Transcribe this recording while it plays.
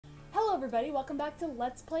Hello everybody, welcome back to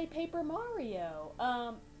Let's Play Paper Mario.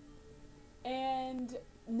 And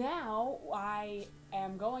now I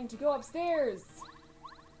am going to go upstairs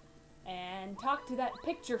and talk to that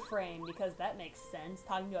picture frame because that makes sense.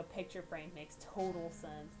 Talking to a picture frame makes total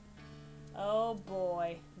sense. Oh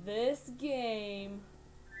boy, this game.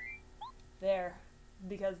 There,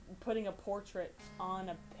 because putting a portrait on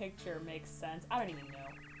a picture makes sense. I don't even know.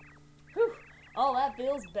 Whew, all that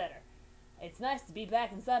feels better. It's nice to be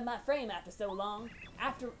back inside my frame after so long.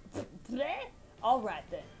 Alright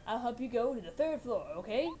then, I'll help you go to the third floor,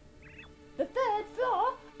 okay? The third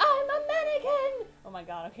floor? I'm a mannequin! Oh my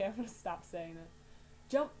god, okay, I'm gonna stop saying that.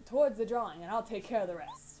 Jump towards the drawing and I'll take care of the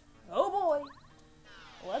rest. Oh boy!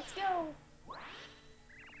 Let's go!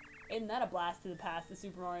 Isn't that a blast to the past, the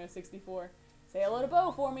Super Mario 64? Say hello to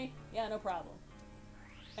Bo for me. Yeah, no problem.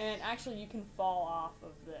 And actually, you can fall off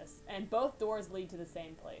of this. And both doors lead to the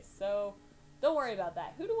same place, so don't worry about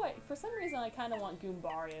that. For some reason, I kind of want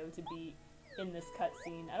Goombario to be in this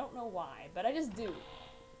cutscene. I don't know why, but I just do.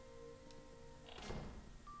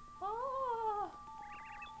 Ah.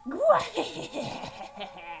 You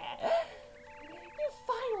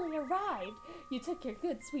finally arrived. You took your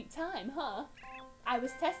good sweet time, huh? I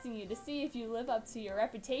was testing you to see if you live up to your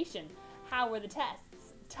reputation. How were the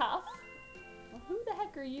tests? Tough? Well, who the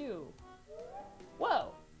heck are you?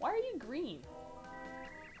 Whoa, why are you green?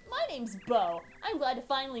 My name's Bo. I'm glad to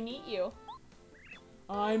finally meet you.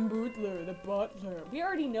 I'm Bootler, the butler. We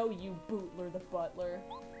already know you, Bootler, the butler.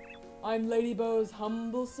 I'm Lady Bo's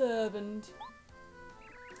humble servant.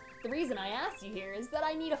 The reason I asked you here is that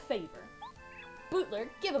I need a favor. Bootler,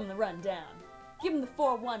 give him the rundown. Give him the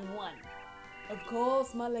 411. Of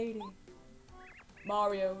course, my lady.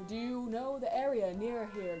 Mario, do you know the area near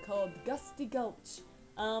here called Gusty Gulch?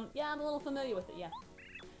 Yeah, I'm a little familiar with it, yeah.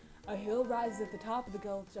 A hill rises at the top of the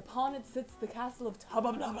gulch. Upon it sits the castle of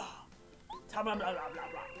Tabablaba. Tabablaba.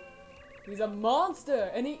 He's a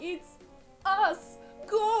monster, and he eats us!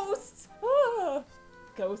 Ghosts! Ah!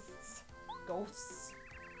 Ghosts. Ghosts.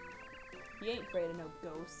 He ain't afraid of no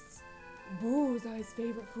ghosts. Booze are his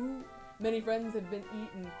favorite food. Many friends have been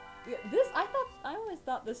eaten. Yeah, I always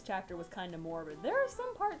thought this chapter was kind of morbid. There are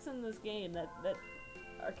some parts in this game that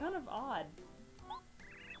are kind of odd.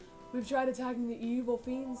 We've tried attacking the evil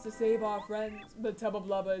fiends to save our friends, but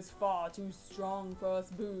Tabablubba is far too strong for us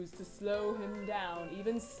boos to slow him down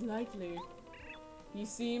even slightly. He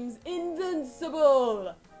seems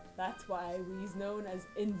invincible! That's why he's known as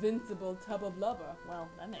Invincible Tabablubba. Well,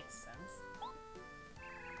 that makes sense.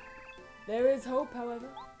 There is hope, however.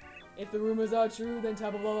 If the rumors are true, then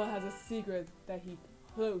Tabablubba has a secret that he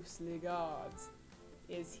closely guards.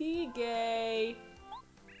 Is he gay?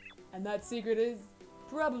 And that secret is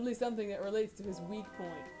probably something that relates to his weak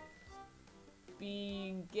point.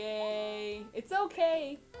 Being gay. It's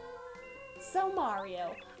okay. So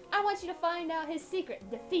Mario, I want you to find out his secret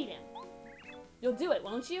and defeat him. You'll do it,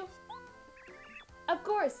 won't you? Of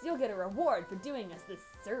course, you'll get a reward for doing us this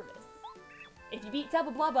service. If you beat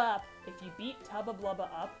Tabablubba up,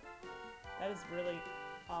 that is really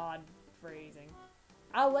odd phrasing.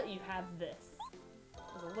 I'll let you have this.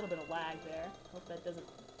 There's a little bit of lag there. Hope that doesn't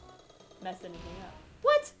mess anything up.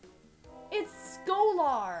 What? It's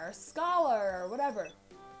Scholar, or whatever.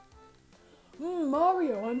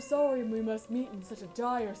 Mario, I'm sorry we must meet in such a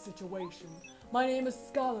dire situation. My name is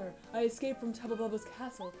Scholar. I escaped from Tabablubba's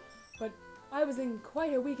castle, but I was in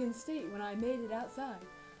quite a weakened state when I made it outside.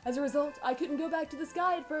 As a result, I couldn't go back to the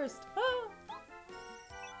sky at first. Ah!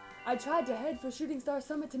 I tried to head for Shooting Star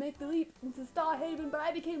Summit to make the leap into Star Haven, but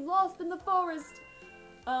I became lost in the forest.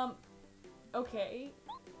 Okay.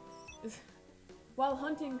 While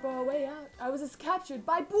hunting for a way out, I was captured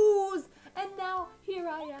by Boos, and now here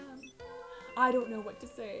I am. I don't know what to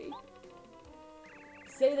say.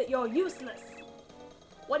 Say that you're useless.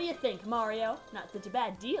 What do you think, Mario? Not such a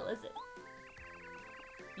bad deal, is it?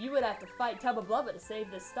 You would have to fight Tabablubba to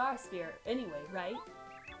save this star sphere anyway, right?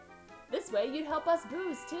 This way, you'd help us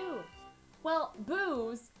Boos, too. Well,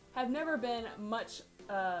 Boos have never been much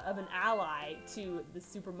of an ally to the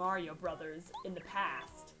Super Mario Brothers in the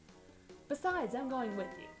past. Besides, I'm going with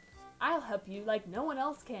you. I'll help you like no one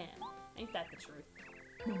else can. Ain't that the truth?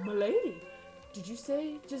 Milady, did you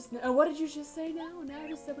say just now? What did you just say now? Now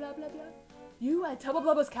just blah blah blah. You at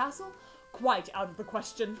Tabablubba's castle? Quite out of the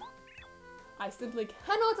question. I simply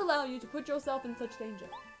cannot allow you to put yourself in such danger.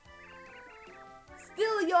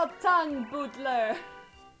 Still your tongue, Bootler!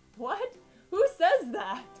 What? Who says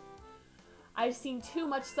that? I've seen too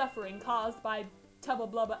much suffering caused by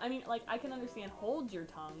Tabablubba. I mean, like, I can understand hold your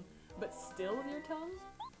tongue, but still your tongue?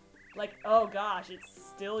 Like, oh gosh, it's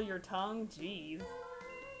still your tongue? Jeez.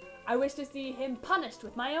 I wish to see him punished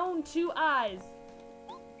with my own 2 eyes.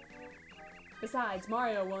 Besides,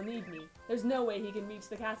 Mario will need me. There's no way he can reach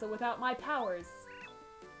the castle without my powers.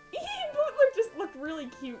 Bootler just looked really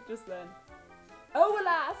cute just then. Oh,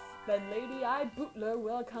 alas! Then Lady I, Bootler,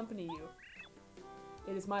 will accompany you.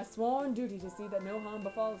 It is my sworn duty to see that no harm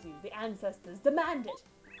befalls you. The ancestors demand it.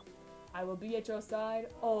 I will be at your side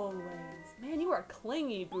always. Man, you are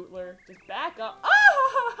clingy, Bootler. Just back up.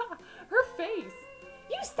 Ah! Her face.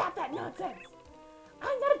 You stop that nonsense.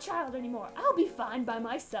 I'm not a child anymore. I'll be fine by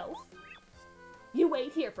myself. You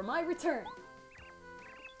wait here for my return.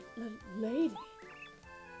 Lady.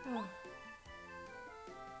 Oh.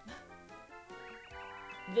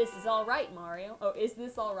 This is alright, Mario. Oh, is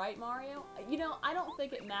this alright, Mario? You know, I don't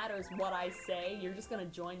think it matters what I say. You're just gonna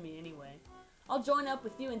join me anyway. I'll join up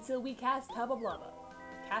with you until we cast Tubba Blubba.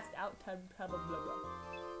 Cast out Tubba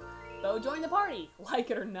Blubba. Bo, join the party, like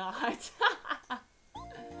it or not.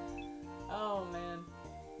 Oh, man.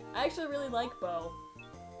 I actually really like Bo.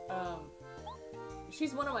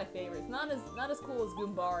 She's one of my favorites. Not as cool as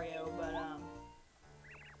Goombario, but,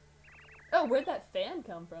 Oh, where'd that fan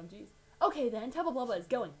come from? Jeez. Okay, then. Tubba Blubba is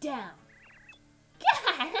going down.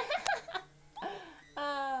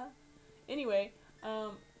 Anyway,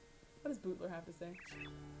 what does Bootler have to say?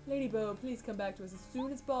 Lady Bo, please come back to us as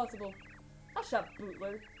soon as possible. Hush up,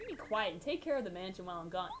 Bootler. You be quiet and take care of the mansion while I'm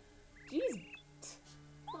gone. Jeez.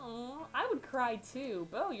 Aw, I would cry too.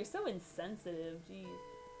 Bo, you're so insensitive. Jeez.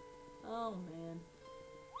 Oh, man.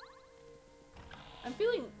 I'm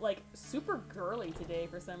feeling, like, super girly today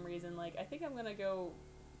for some reason. Like, I think I'm gonna go...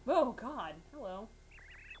 Oh, God. Hello.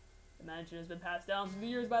 The mansion has been passed down through the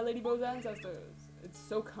years by Lady Bo's ancestors. It's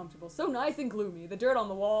so comfortable, so nice and gloomy. The dirt on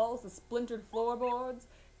the walls, the splintered floorboards.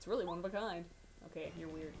 It's really one of a kind. Okay, you're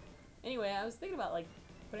weird. Anyway, I was thinking about, like,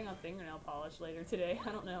 putting on fingernail polish later today.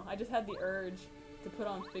 I don't know. I just had the urge to put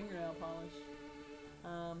on fingernail polish.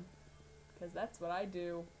 Because that's what I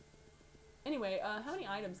do. Anyway, how many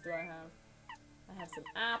items do I have? I have some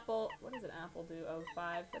apple. What does an apple do? Oh,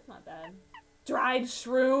 5. That's not bad. Dried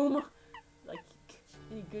shroom! Like,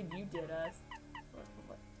 any good you did us.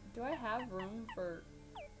 What? Do I have room for...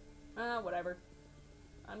 whatever.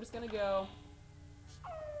 I'm just gonna go...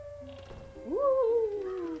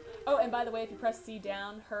 Woo! Oh, and by the way, if you press C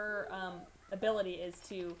down, her ability is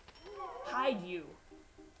to hide you.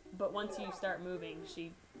 But once you start moving,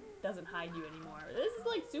 she doesn't hide you anymore. This is,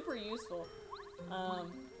 like, super useful.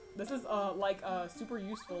 This is, super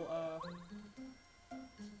useful,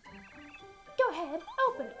 Go ahead,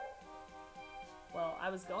 open it! Well, I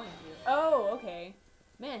was going to. Oh, okay.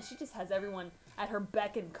 Man, she just has everyone at her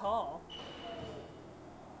beck and call.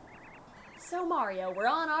 So, Mario, we're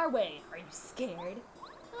on our way. Are you scared?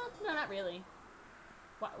 No, not really.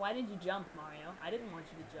 Why did you jump, Mario? I didn't want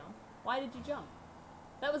you to jump. Why did you jump?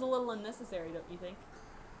 That was a little unnecessary, don't you think?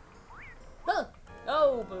 Huh!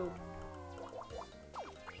 Oh, boo.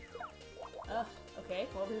 Okay,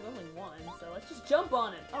 well, there's only one, so let's just jump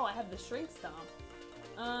on it. Oh, I have the shrink stomp.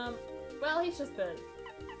 Well, he's just a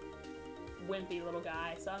wimpy little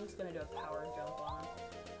guy, so I'm just gonna do a power jump on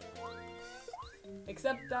him.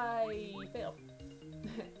 Except I failed.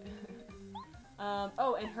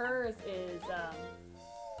 Oh, and hers is,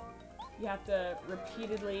 you have to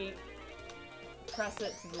repeatedly press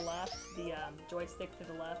it to the left, the, joystick to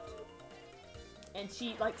the left. And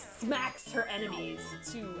she, like, smacks her enemies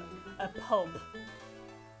to a pulp.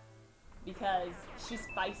 Because she's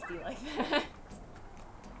feisty like that.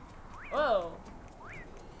 Whoa.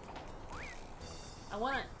 I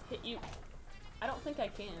wanna hit you. I don't think I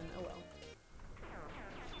can. Oh well.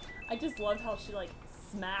 I just loved how she, like,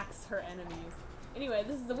 smacks her enemies. Anyway,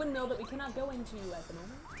 this is a windmill that we cannot go into at the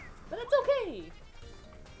moment. But that's okay!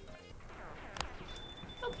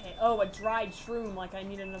 Okay, oh, a dried shroom, like I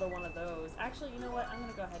need another one of those. Actually, you know what? I'm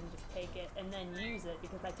gonna go ahead and just take it and then use it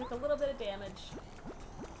because I took a little bit of damage.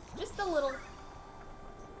 Just a little.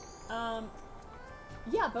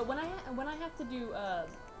 Yeah, but when I have to do,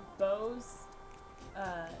 Bo's,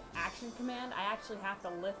 action command, I actually have to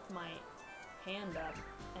lift my hand up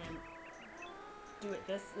and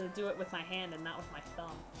do it with my hand and not with my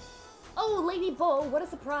thumb. Oh, Lady Bo, what a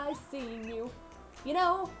surprise seeing you. You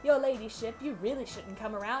know, your ladyship, you really shouldn't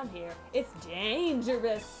come around here. It's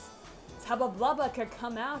dangerous. Tubba Blubba could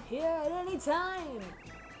come out here at any time.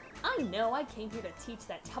 I know, I came here to teach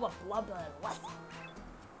that Tubba Blubba a lesson.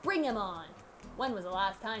 Bring him on. When was the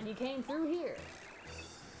last time he came through here?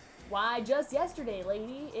 Why, just yesterday,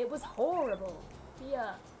 lady. It was horrible.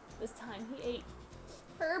 Yeah, this time he ate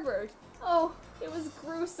Herbert. Oh, it was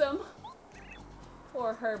gruesome.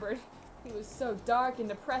 Poor Herbert. He was so dark and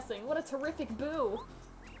depressing. What a terrific boo.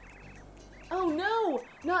 Oh no!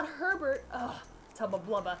 Not Herbert! Ugh, Tubba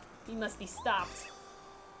Blubba. He must be stopped.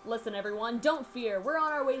 Listen, everyone, don't fear. We're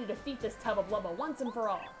on our way to defeat this Tubba Blubba once and for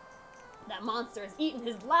all. That monster has eaten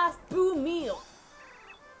his last Boo meal.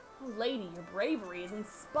 Oh, lady, your bravery is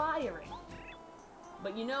inspiring.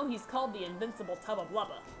 But you know he's called the invincible Tubba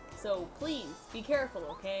Blubba. So please, be careful,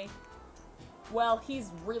 okay? Well, he's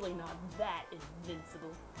really not that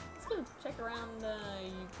invincible. Let's go check around.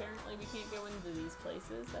 Apparently we can't go into these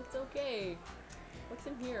places. That's okay. What's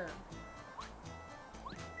in here?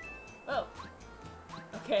 Oh.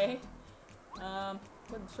 Okay.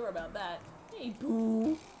 Wasn't sure about that. Hey,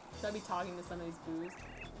 Boo. Should I be talking to some of these Boos?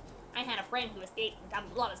 I had a friend who escaped from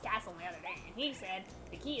Tubba Blubba's castle the other day, and he said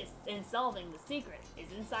the key is in solving the secret is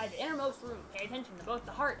inside the innermost room. Pay attention to both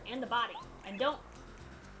the heart and the body, and don't.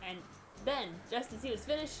 And then, just as he was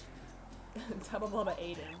finished, Tubba Blubba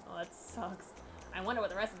ate him. Oh, that sucks. I wonder what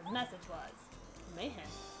the rest of his message was. Man,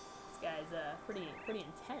 this guy's pretty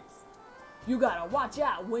intense. You gotta watch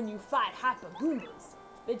out when you fight Hyper Goombas.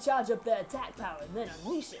 They charge up their attack power and then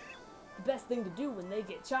unleash it. The best thing to do when they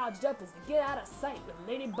get charged up is to get out of sight with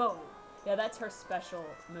Lady Bo. Yeah, that's her special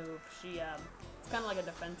move. She, it's kind of like a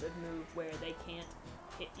defensive move where they can't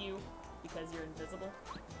hit you because you're invisible.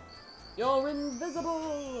 You're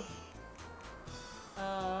invisible!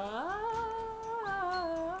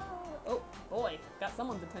 Oh, boy. Got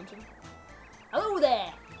someone's attention. Hello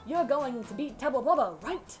there! You're going to beat Tubba Blubba,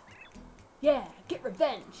 right? Yeah, get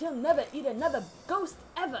revenge. She'll never eat another ghost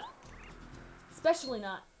ever. Especially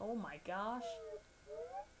not... Oh my gosh.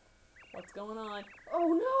 What's going on? Oh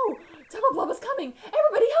no! Tubba Blubba's coming!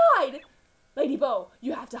 Everybody hide! Lady Bo,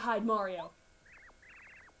 you have to hide Mario.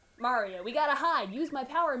 Mario, we gotta hide. Use my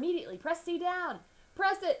power immediately. Press C down.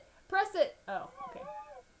 Press it! Press it! Oh, okay.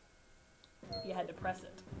 You had to press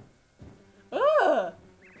it. Ugh!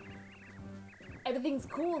 Everything's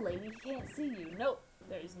cool, lady. He can't see you. Nope.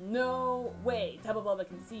 There's no way Tubba Blubba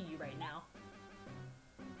can see you right now.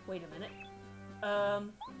 Wait a minute.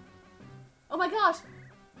 Oh my gosh!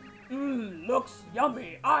 Looks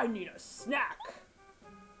yummy. I need a snack.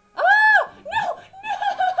 Ah! No! No!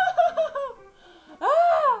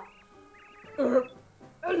 Ah!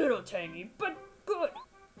 A little tangy, but good.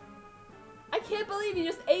 I can't believe you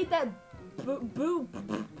just ate that boo.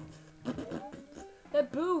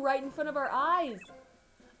 That boo right in front of our eyes.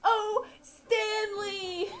 Oh,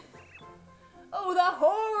 Stanley! Oh, the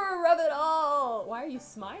horror of it all! Why are you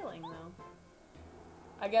smiling, though?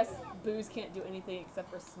 I guess boos can't do anything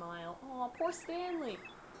except for smile. Oh, poor Stanley.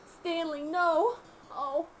 Stanley, no!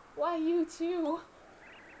 Oh, why you too?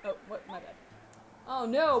 Oh, what? My bad. Oh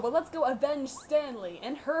no, but let's go avenge Stanley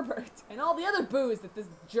and Herbert and all the other boos that this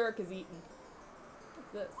jerk has eaten.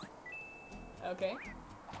 What's this? Okay.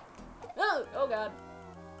 Oh, oh god.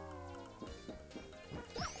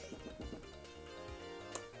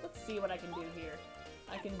 Let's see what I can do here.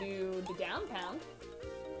 I can do the down pound.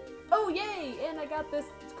 Oh yay! And I got this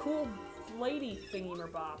cool lady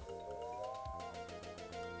thingy-merbop.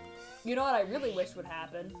 You know what I really wish would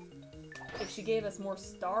happen? If she gave us more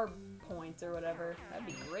star points or whatever. That'd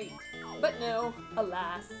be great. But no,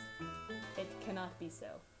 alas, it cannot be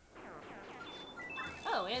so.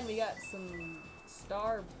 Oh, and we got some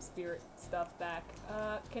star spirit stuff back.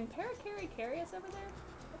 Can Parakarry carry us over there?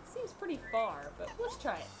 That seems pretty far, but let's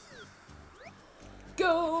try it.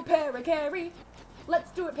 Go, Parakarry!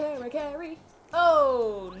 Let's do it, Parakarry!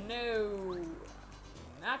 Oh, no.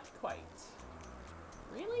 Not quite.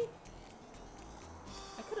 Really?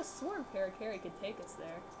 I could have sworn Parakarry could take us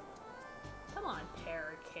there. Come on,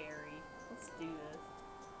 Parakarry. Let's do this.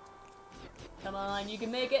 Come on, you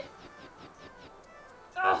can make it!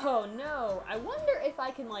 Oh, no. I wonder if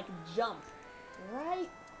I can, like, jump right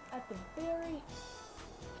at the very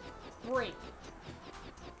brink.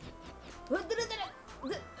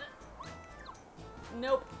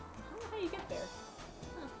 Nope. I don't know how you get there.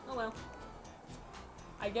 Huh, oh well.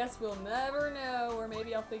 I guess we'll never know, or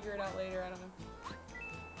maybe I'll figure it out later, I don't know.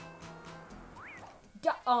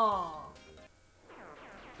 Aww.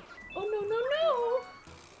 Oh no, no, no!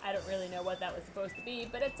 I don't really know what that was supposed to be,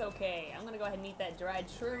 but it's okay. I'm gonna go ahead and eat that dried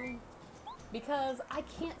shroom, because I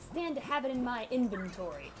can't stand to have it in my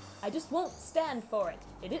inventory. I just won't stand for it.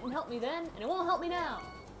 It didn't help me then, and it won't help me now.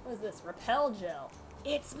 What is this? Repel gel.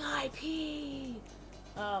 It's my pee!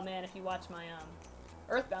 Oh man, if you watch my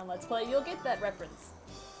Earthbound Let's Play, you'll get that reference.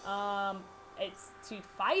 It's to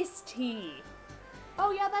Feisty.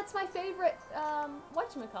 Oh yeah, that's my favorite,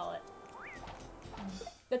 whatchamacallit.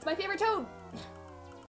 That's my favorite toad!